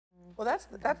Well,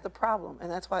 that's the problem, and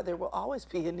that's why there will always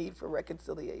be a need for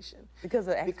reconciliation. Because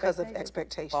of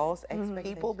expectations. False expectations.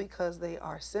 People, because they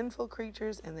are sinful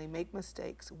creatures and they make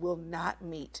mistakes, will not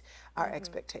meet our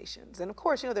expectations. And of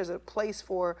course, you know, there's a place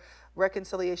for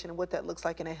reconciliation and what that looks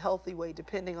like in a healthy way,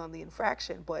 depending on the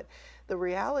infraction. But the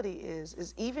reality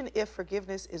is even if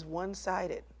forgiveness is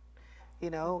one-sided,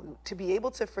 you know, to be able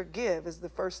to forgive is the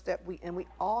first step, and we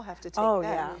all have to take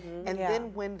that. And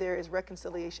then when there is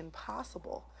reconciliation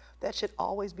possible, that should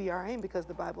always be our aim, because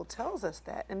the Bible tells us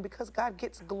that, and because God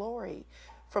gets glory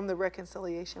from the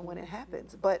reconciliation when it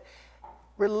happens. But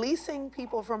releasing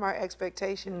people from our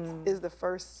expectations is the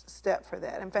first step for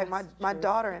that. In fact, my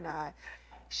daughter and I,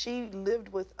 she lived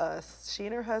with us, she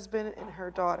and her husband and her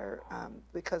daughter,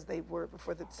 because they were,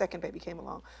 before the second baby came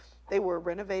along, they were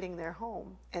renovating their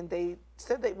home, and they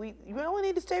said that we only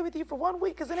need to stay with you for 1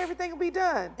 week because then everything will be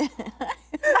done.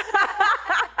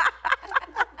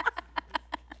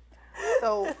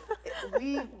 So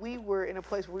we were in a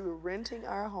place where we were renting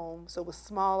our home, so it was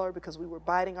smaller because we were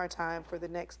biding our time for the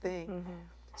next thing.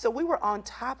 So we were on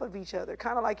top of each other,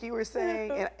 kind of like you were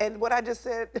saying, and what I just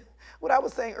said, what I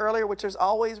was saying earlier, which there's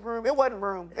always room. It wasn't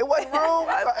room. It wasn't room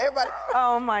for everybody.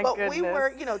 Oh my goodness. But we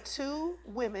were, you know, two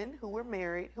women who were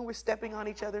married, who were stepping on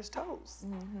each other's toes.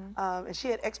 And she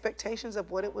had expectations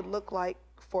of what it would look like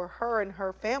for her and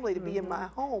her family to be in my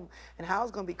home, and how I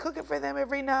was going to be cooking for them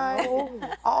every night,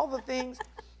 all the things.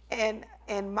 And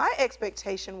my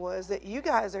expectation was that you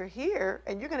guys are here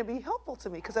and you're going to be helpful to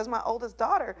me, because as my oldest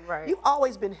daughter, you've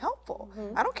always been helpful.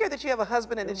 I don't care that you have a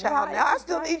husband and a child now, I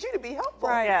still need you to be helpful.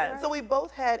 So we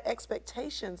both had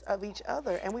expectations of each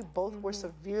other, and we both were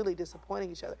severely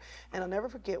disappointing each other. And I'll never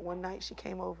forget, one night she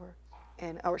came over,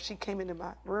 or she came into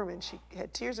my room and she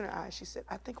had tears in her eyes. She said,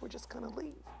 "I think we're just going to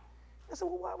leave." I said,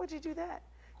 "Well, why would you do that?"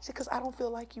 She said, "Because I don't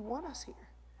feel like you want us here."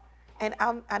 And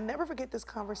I'll never forget this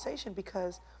conversation,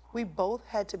 because we both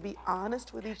had to be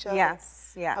honest with each other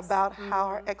about how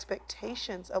our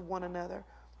expectations of one another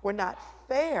were not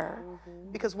fair,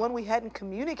 because one, we hadn't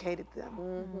communicated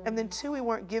them, and then two, we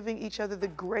weren't giving each other the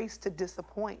grace to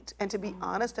disappoint and to be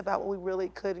honest about what we really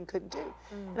could and couldn't do.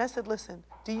 And I said, "Listen,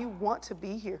 do you want to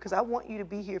be here? Because I want you to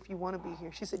be here if you want to be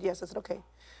here." She said, "Yes." I said, "Okay,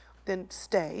 then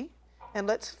stay, and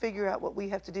let's figure out what we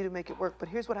have to do to make it work. But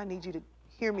here's what I need you to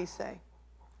hear me say.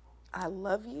 I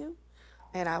love you,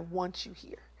 and I want you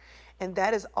here." And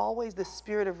that is always the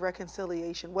spirit of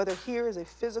reconciliation, whether here is a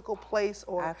physical place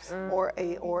or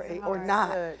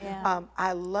not.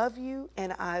 I love you,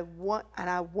 and I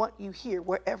want you here,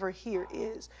 wherever here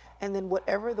is. And then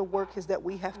whatever the work is that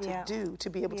we have to do to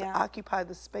be able to occupy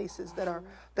the spaces that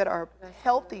are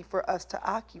healthy for us to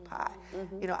occupy.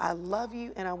 You know, I love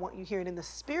you, and I want you here. And in the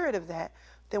spirit of that,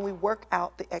 then we work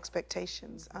out the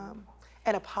expectations.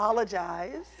 And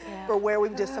apologize for where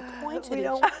we've disappointed each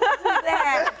other.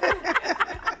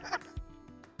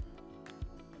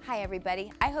 Hi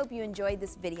everybody, I hope you enjoyed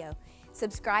this video.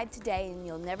 Subscribe today and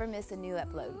you'll never miss a new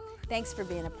upload. Thanks for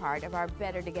being a part of our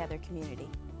Better Together community.